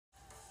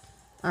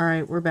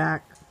Alright, we're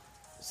back.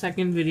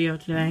 Second video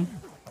today.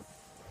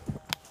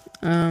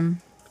 I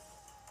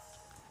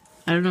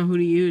don't know who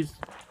to use.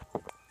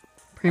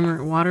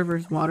 Primarine water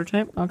versus water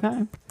type?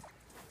 Okay.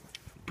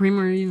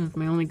 Primarine is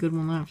my only good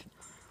one left.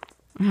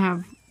 I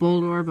have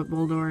Boldore, but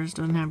Boldore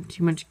doesn't have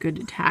too much good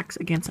attacks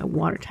against a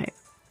water type.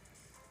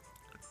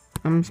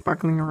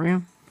 Sparkling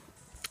Arroyo.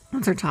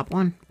 That's our top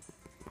one.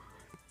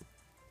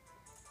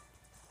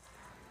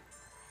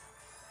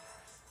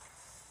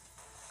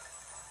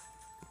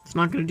 It's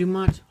not gonna do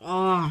much.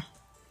 Oh,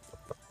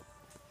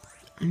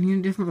 I need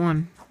a different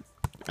one.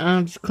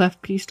 Is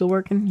Klefki still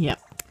working? Yep.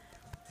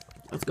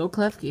 Let's go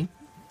Klefki.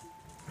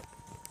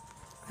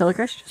 I feel like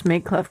I should just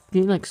make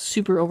Klefki like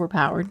super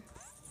overpowered.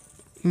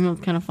 You know,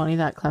 it's kind of funny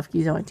that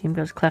Klefki's on my team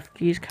because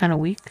Klefki is kind of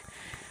weak,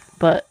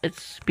 but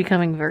it's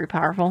becoming very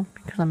powerful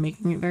because I'm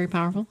making it very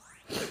powerful.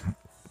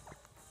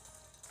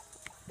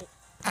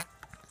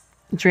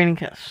 Draining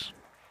Kiss.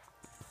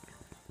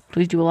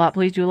 Please do a lot.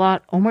 Please do a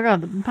lot. Oh my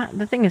god,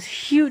 the thing is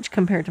huge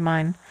compared to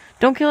mine.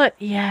 Don't kill it.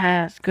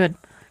 Yes, good.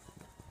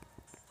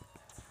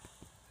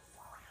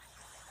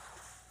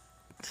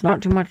 It's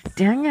not too much.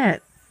 Dang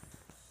it.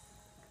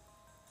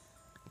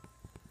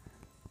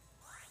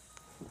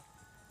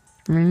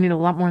 I'm gonna need a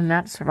lot more than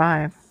that to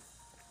survive.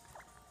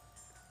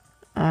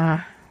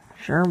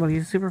 Sure, we'll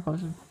use super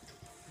potion.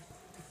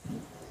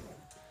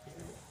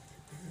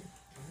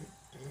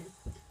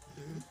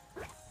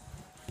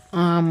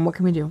 What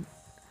can we do?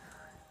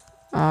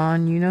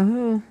 On you know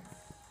who.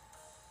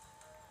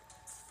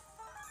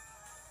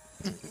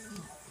 I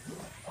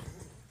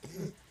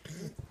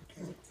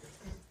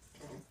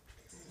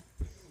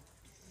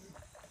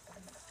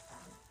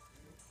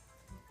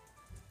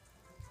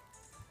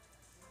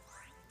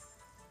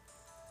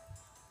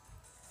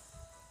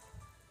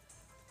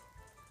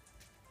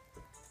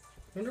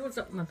wonder what's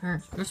up with my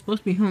parents. They're supposed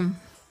to be home.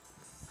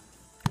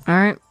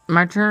 Alright,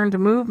 my turn to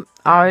move.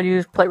 I'll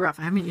use Play Rough.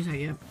 I haven't used that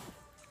yet.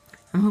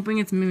 I'm hoping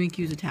it's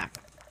Mimikyu's attack.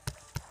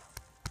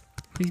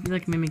 Please be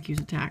like Mimikyu's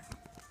attack.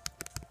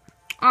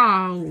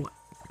 Oh!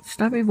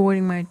 Stop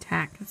avoiding my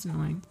attack. That's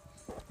annoying.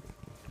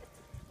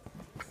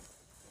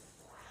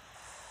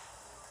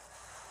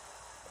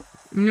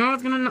 No,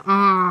 it's gonna...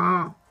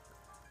 Ah!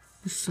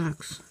 This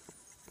sucks.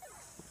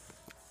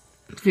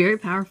 It's very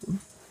powerful.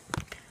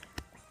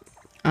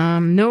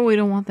 No, we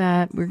don't want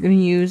that. We're gonna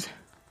use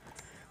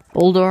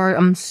Boldore.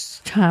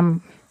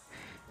 I'm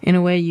in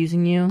a way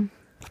using you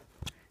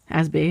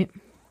as bait.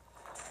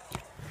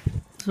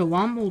 So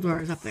while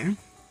Boldore is up there,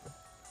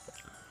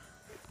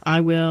 I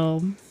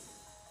will...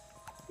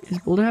 Does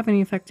Boldore have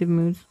any effective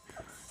moves?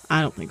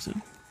 I don't think so.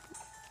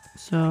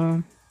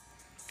 So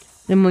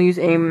then we'll use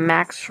a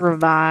max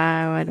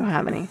revive. I don't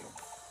have any.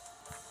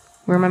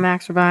 Where are my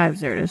max revives?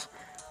 There it is.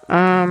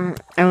 I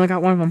only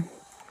got one of them.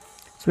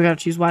 So we gotta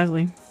choose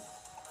wisely.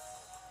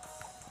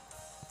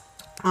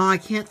 Oh, I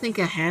can't think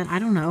ahead. I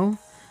don't know.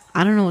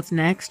 I don't know what's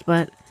next,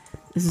 but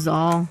this is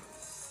all...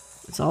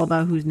 It's all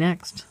about who's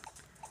next.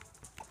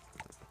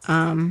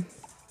 You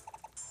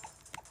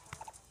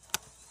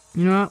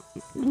know what?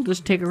 We'll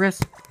just take a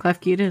risk.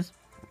 Klefki it is.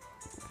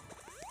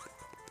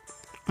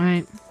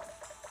 Alright.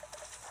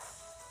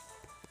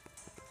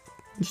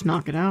 Just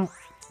knock it out.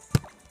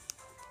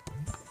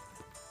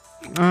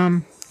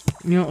 You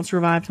know, let's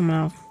revive someone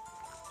else.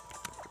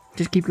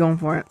 Just keep going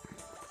for it.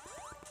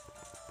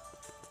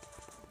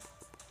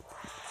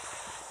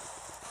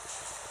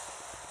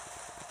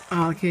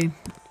 Oh, okay.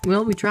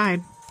 Well, we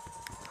tried.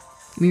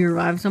 We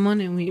revived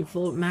someone and we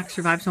full max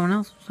revived someone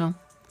else, so.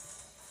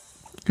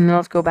 And now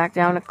let's go back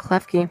down to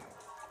Klefki.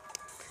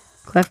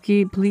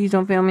 Klefki, please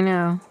don't fail me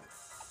now.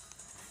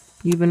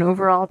 You've been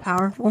overall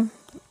powerful.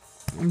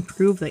 And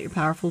prove that you're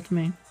powerful to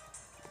me.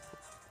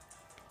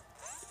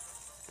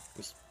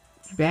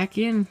 You're back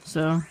in,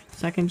 so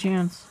second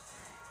chance.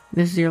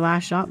 This is your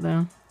last shot,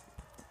 though.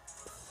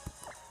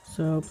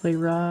 So, play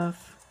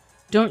rough.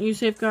 Don't use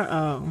safeguard.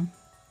 Oh.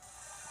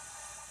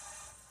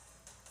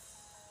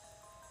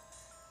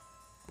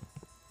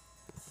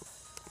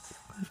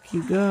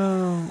 You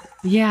go.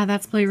 Yeah,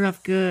 that's play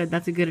rough good.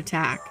 That's a good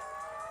attack.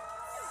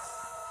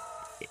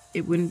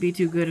 It wouldn't be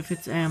too good if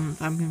it's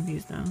if I'm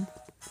confused though.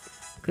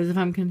 Because if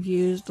I'm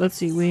confused, let's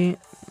see, wait.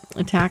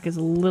 Attack is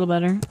a little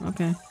better.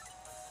 Okay.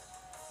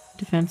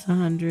 Defense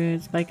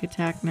 100, spike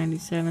attack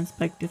 97,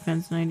 spike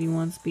defense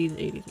 91, speed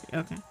 83.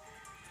 Okay.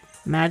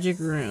 Magic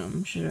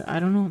room.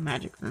 I don't know what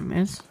magic room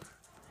is.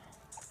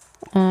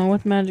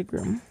 What's magic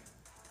room?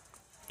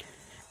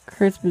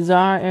 Creates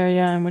bizarre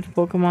area in which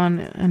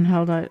Pokemon and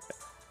held out.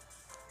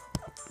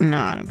 No,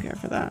 I don't care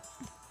for that.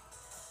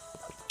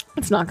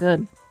 It's not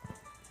good.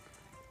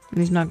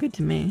 He's not good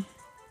to me.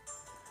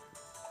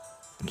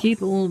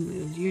 Keep old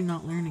moves. You're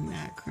not learning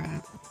that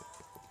crap.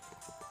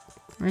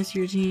 Rest of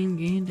your team,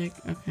 gain deck.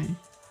 Okay.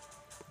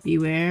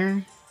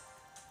 Beware.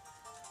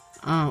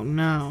 Oh,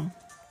 no.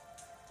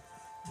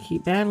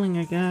 Keep battling,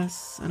 I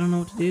guess. I don't know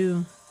what to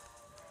do.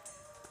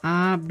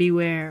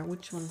 Beware.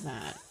 Which one's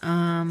that?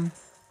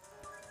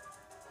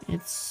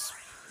 It's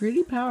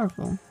pretty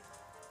powerful.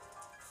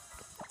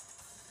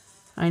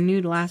 I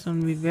knew the last one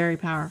would be very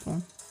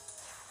powerful.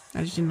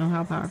 I just didn't know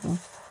how powerful.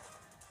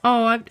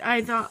 Oh,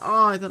 I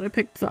thought I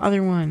picked the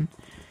other one.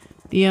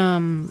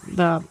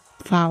 The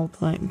foul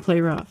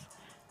play rough.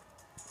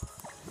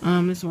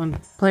 This one.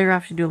 Play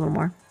rough should do a little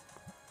more.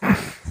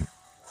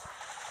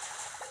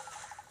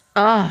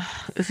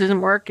 This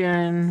isn't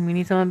working. We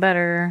need something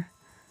better.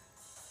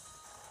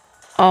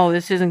 Oh,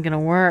 this isn't gonna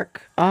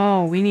work.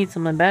 Oh, we need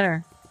something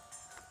better.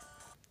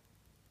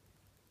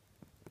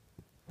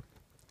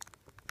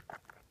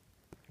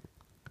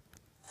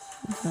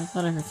 Okay, I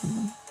thought I heard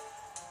something.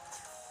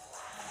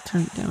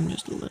 Turn it down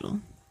just a little.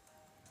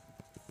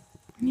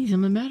 Need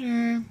something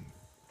better.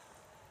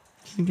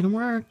 This isn't gonna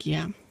work.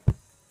 Yeah.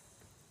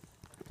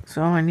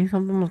 So I knew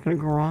something was gonna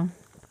go wrong.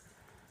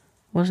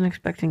 Wasn't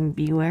expecting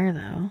Beware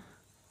though.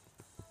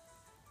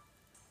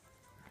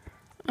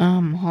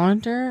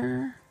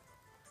 Haunter.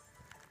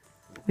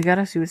 We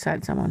gotta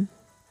suicide someone.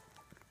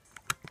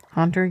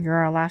 Haunter, you're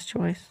our last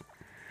choice.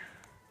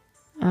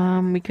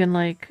 We can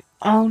like.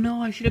 Oh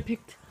no, I should have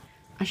picked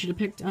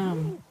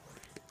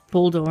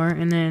Boldor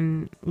and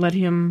then let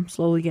him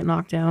slowly get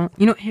knocked out.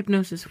 You know,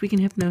 hypnosis. We can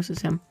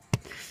hypnosis him.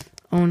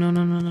 Oh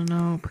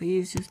no!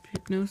 Please just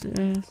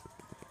hypnosis.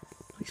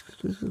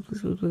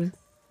 Please.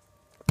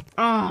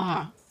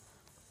 Ah.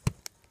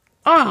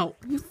 Oh,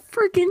 you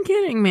freaking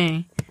kidding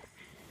me?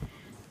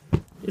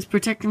 It's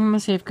protecting from a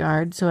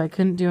safeguard, so I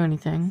couldn't do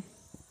anything.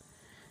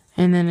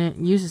 And then it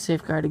used a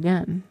safeguard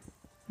again.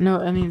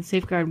 No, I mean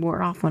safeguard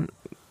wore off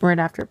right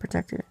after it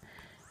protected it.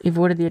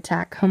 Avoided the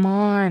attack. Come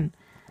on.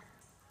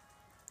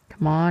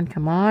 Come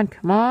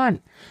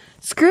on.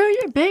 Screw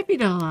your baby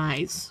doll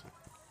eyes.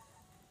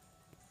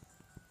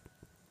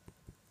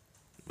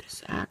 This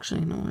is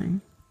actually annoying.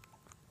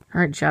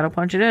 Alright, Shadow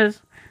Punch it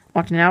is.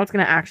 Watch, now it's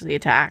going to actually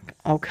attack.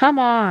 Oh, come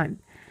on.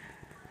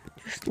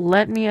 Just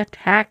let me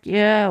attack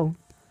you.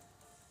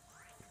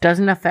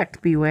 Doesn't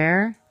affect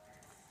Beware.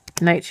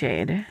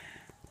 Nightshade.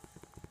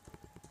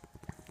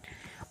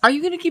 Are you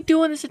going to keep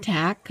doing this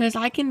attack? Because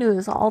I can do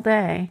this all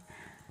day.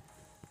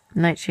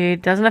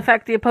 Nightshade doesn't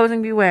affect the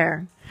opposing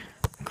Beware.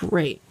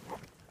 Great.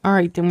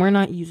 Alright, then we're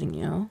not using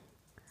you.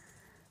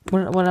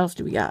 What else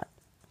do we got?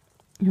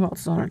 Who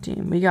else is on our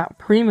team? We got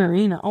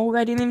Primarina. Oh,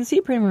 I didn't even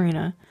see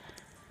Primarina.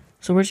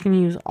 So we're just going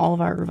to use all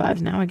of our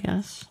revives now, I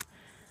guess.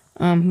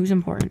 Who's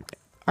important?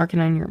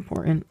 Arcanine, you're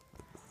important.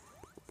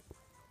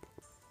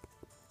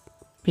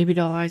 Baby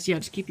doll eyes. Yeah,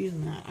 just keep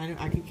using that.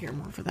 I could care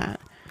more for that.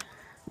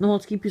 No,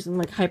 let's keep using,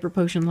 like, hyper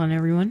potions on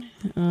everyone.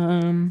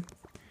 Then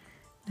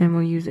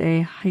we'll use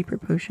a hyper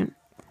potion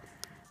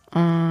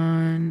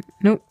on...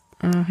 Nope.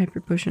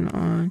 Hyper potion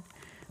on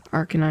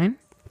Arcanine.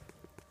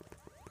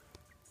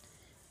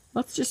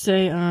 Let's just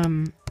say,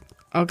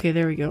 okay,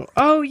 there we go.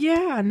 Oh,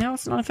 yeah, now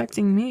it's not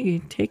affecting me.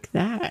 Take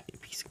that, you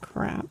piece of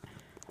crap.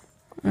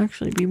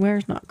 Actually,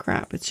 Beware's not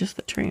crap. It's just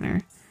the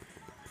trainer.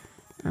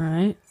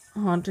 Alright.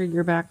 Haunter,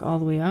 you're back all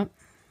the way up.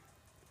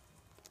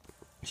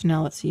 So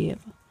now let's see if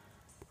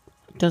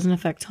it doesn't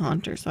affect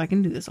Haunter, so I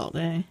can do this all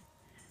day.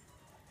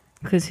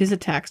 Because his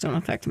attacks don't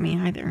affect me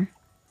either.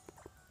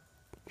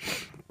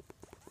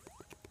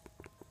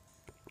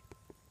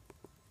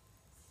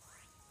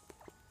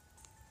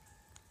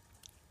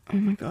 Oh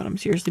my god, I'm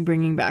seriously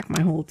bringing back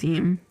my whole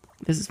team.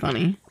 This is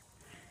funny.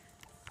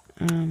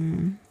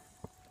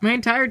 My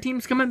entire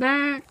team's coming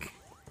back!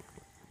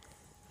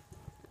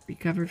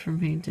 Recovered from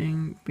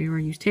painting. Beware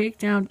use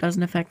takedown.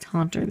 Doesn't affect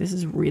Haunter. This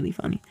is really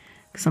funny.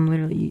 Because I'm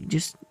literally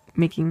just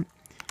making...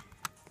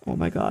 Oh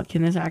my god,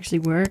 can this actually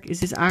work? Is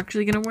this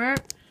actually gonna work?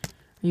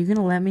 Are you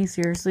gonna let me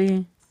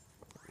seriously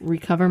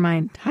recover my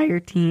entire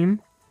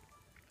team?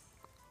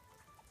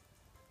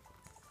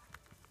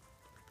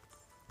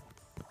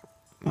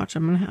 Watch,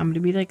 I'm gonna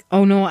be like,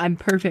 oh no, I'm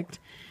perfect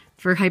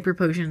for hyper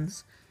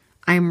potions.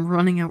 I'm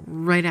running out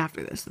right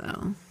after this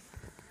though.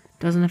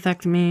 Doesn't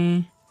affect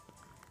me.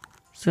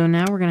 So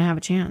now we're gonna have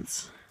a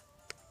chance.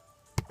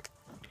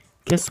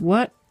 Guess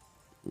what?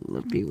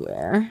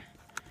 Beware.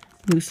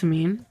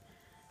 Lusamine.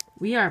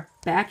 We are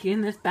back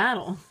in this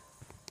battle.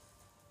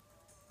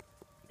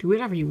 Do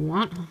whatever you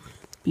want.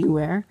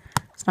 Beware.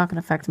 It's not gonna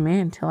affect me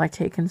until I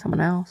take in someone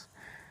else.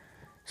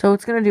 So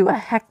it's gonna do a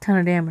heck ton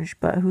of damage,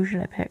 but who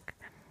should I pick?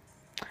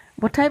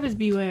 What type is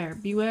Beware?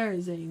 Beware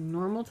is a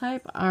normal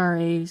type or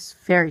a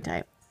fairy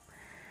type?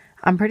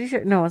 I'm pretty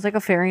sure... No, it's like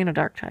a fairy and a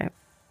dark type.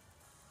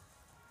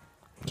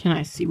 Can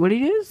I see what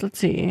it is? Let's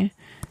see.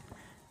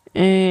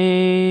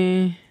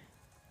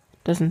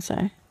 Doesn't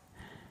say.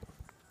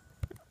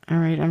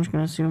 Alright, I'm just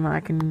going to assume I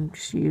can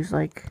just use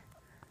like...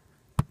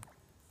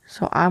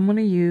 So I'm going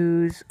to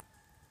use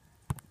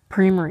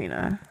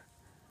Primarina.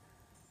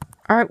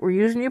 Alright, we're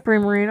using you,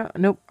 Primarina.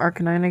 Nope,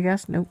 Arcanine, I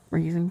guess. Nope, we're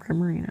using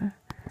Primarina.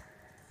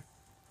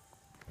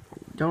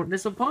 Don't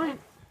disappoint.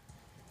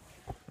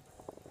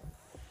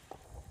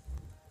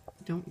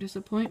 Don't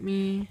disappoint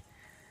me.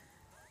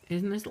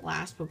 Isn't this the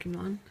last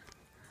Pokemon?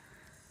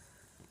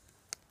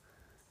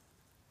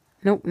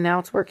 Nope, now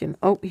it's working.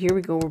 Oh, here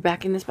we go. We're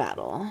back in this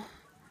battle.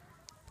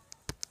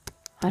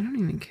 I don't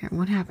even care.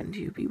 What happened to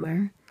you,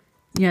 Beware?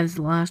 Yeah, this is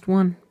the last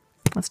one.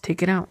 Let's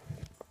take it out.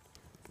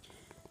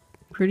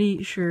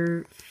 pretty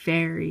sure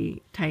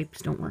fairy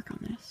types don't work on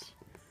this.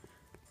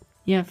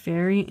 Yeah,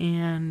 fairy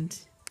and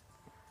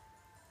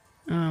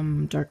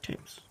dark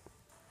types.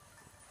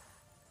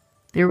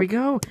 There we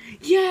go.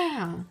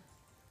 Yeah!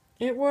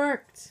 It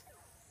worked!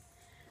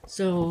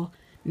 So,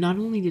 not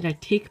only did I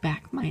take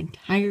back my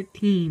entire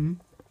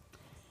team,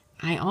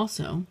 I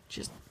also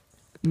just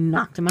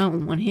knocked them out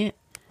in one hit.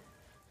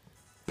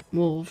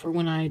 Well, for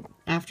when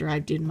after I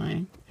did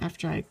my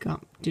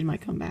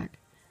comeback.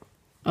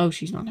 Oh,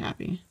 she's not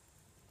happy.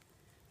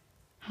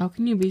 How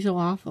can you be so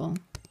awful?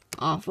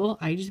 Awful?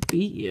 I just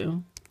beat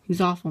you. Who's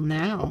awful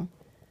now?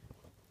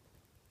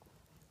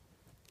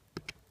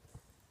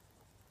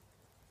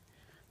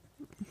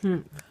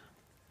 All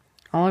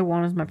I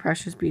want is my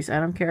precious beast. I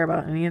don't care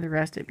about any of the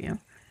rest of you.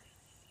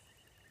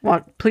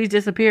 What? Please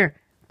disappear.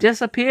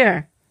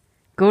 Disappear.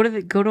 Go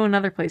to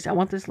another place. I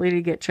want this lady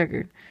to get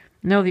triggered.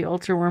 No, the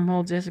ultra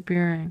wormhole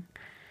disappearing.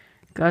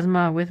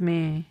 Guzma, with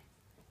me.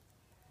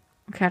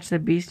 Catch the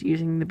beast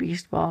using the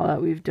beast ball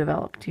that we've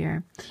developed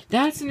here.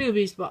 That's a new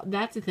beast ball.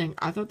 That's the thing.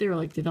 I thought they were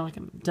like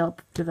developing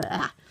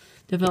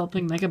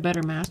like a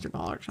better master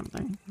ball or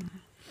something.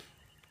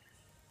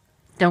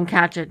 Don't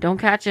catch it. Don't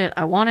catch it.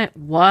 I want it.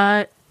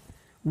 What?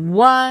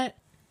 What?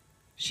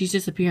 She's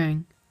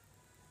disappearing.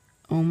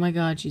 Oh my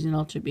god, she's an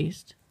ultra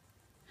beast.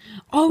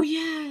 Oh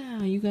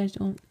yeah! You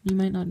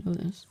might not know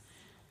this.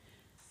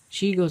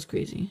 She goes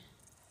crazy.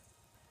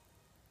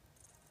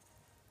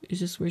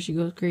 Is this where she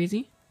goes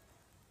crazy?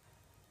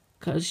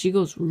 Because she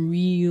goes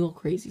real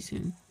crazy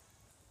soon.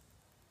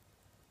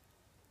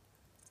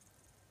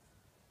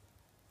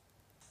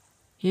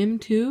 Him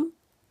too?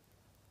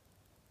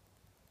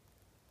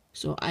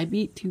 So I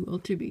beat 2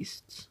 Ultra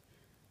Beasts.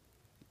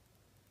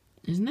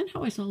 Isn't that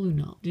how I saw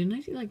Lunala? Didn't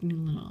I see like new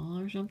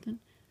Lunala or something?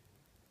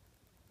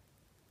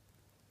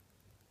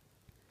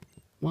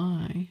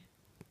 Why?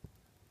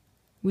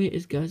 Wait,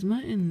 is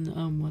Guzma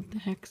and what the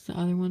heck's the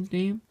other one's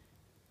name?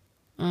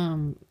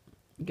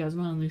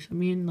 Guzma and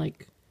Lusamine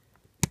like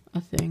a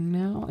thing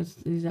now?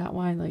 Is that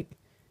why like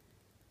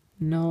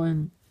Noah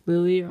and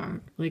Lily are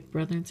like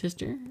brother and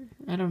sister?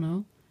 I don't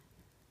know.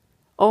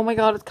 Oh my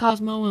god, it's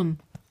Cosmoem.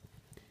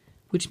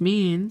 Which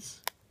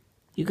means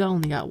you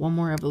only got one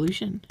more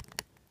evolution.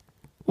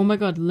 Oh my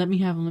god, let me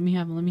have him, let me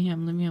have him, let me have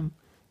him, let me have him.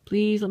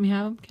 Please, let me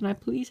have him. Can I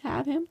please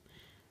have him?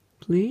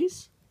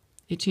 Please?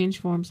 It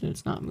changed forms and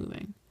it's not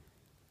moving.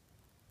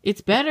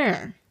 It's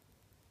better.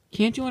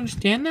 Can't you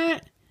understand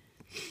that?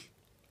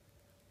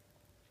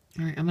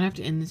 Alright, I'm gonna have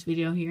to end this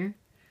video here.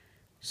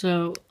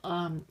 So,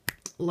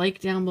 like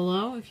down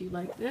below if you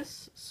like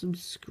this.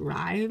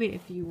 Subscribe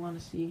if you want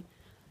to see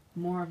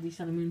more of the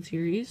Sun and Moon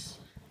series.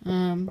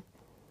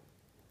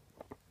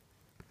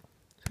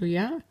 So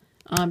yeah.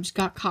 Just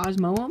got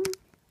Cosmoem.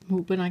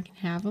 Hoping I can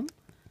have him.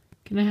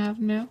 Can I have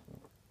him now?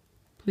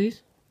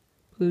 Please?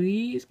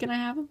 Please, can I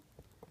have him?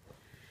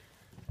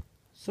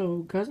 So,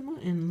 Guzma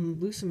and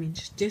Lusamine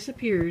just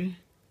disappeared.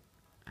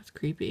 That's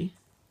creepy.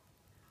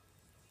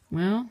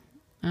 Well,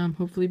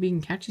 hopefully we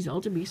can catch these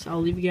Ultra Beasts.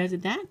 I'll leave you guys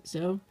at that.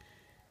 So,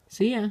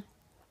 see ya.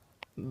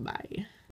 Bye.